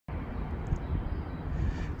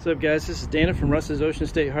What's up, guys? This is Dana from Russ's Ocean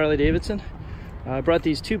State Harley-Davidson. I brought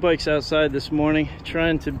these two bikes outside this morning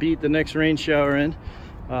trying to beat the next rain shower in.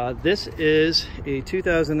 This is a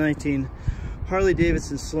 2019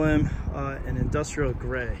 Harley-Davidson Slim in industrial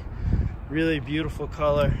gray. Really beautiful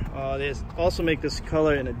color. They also make this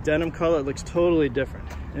color in a denim color. It looks totally different.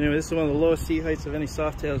 Anyway, this is one of the lowest seat heights of any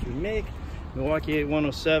Softails we make. Milwaukee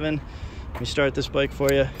 8107. Let me start this bike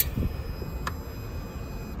for you.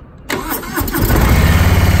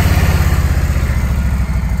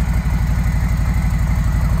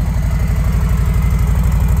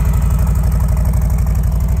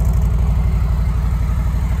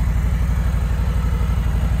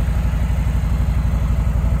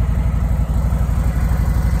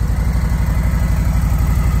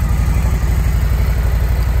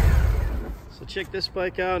 Check this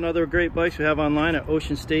bike out and other great bikes we have online at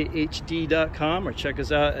oceanstatehd.com, or check us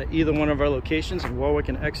out at either one of our locations in Warwick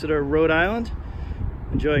and Exeter, Rhode Island.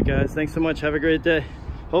 Enjoy, guys. Thanks so much. Have a great day.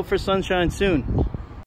 Hope for sunshine soon.